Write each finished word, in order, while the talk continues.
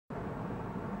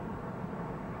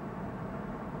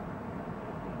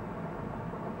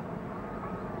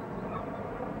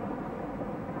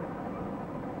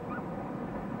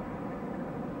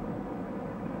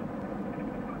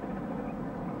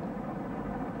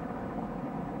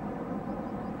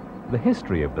The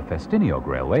history of the Ffestiniog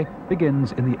Railway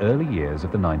begins in the early years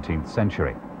of the 19th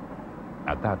century.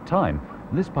 At that time,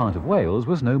 this part of Wales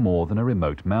was no more than a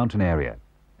remote mountain area,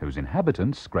 whose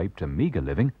inhabitants scraped a meagre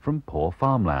living from poor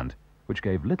farmland, which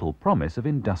gave little promise of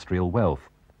industrial wealth.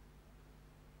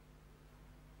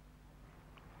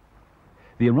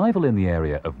 The arrival in the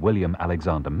area of William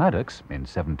Alexander Maddox in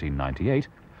 1798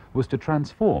 was to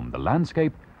transform the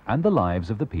landscape and the lives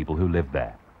of the people who lived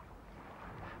there.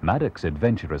 Maddox's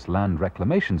adventurous land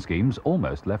reclamation schemes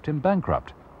almost left him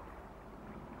bankrupt.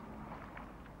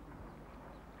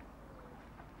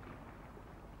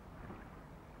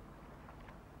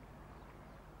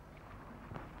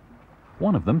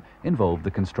 One of them involved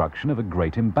the construction of a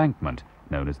great embankment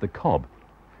known as the Cobb,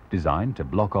 designed to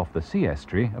block off the sea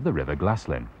estuary of the River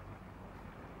Glaslyn.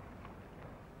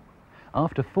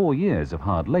 After 4 years of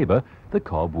hard labour, the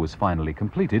Cobb was finally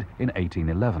completed in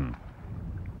 1811.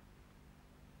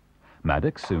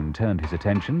 Maddox soon turned his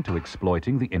attention to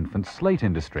exploiting the infant slate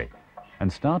industry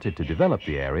and started to develop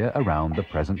the area around the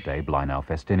present-day Blaenau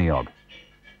Ffestiniog.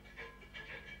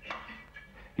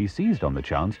 He seized on the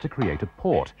chance to create a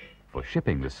port for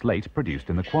shipping the slate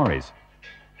produced in the quarries.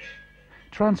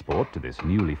 Transport to this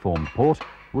newly formed port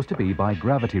was to be by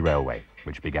gravity railway,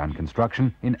 which began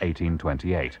construction in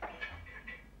 1828.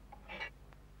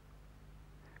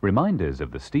 Reminders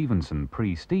of the Stephenson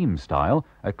pre-steam style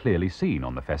are clearly seen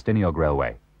on the Ffestiniog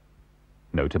Railway.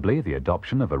 Notably, the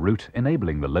adoption of a route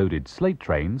enabling the loaded slate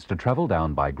trains to travel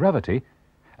down by gravity,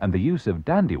 and the use of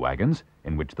dandy wagons,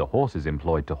 in which the horses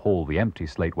employed to haul the empty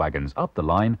slate wagons up the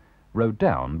line rode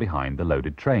down behind the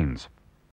loaded trains.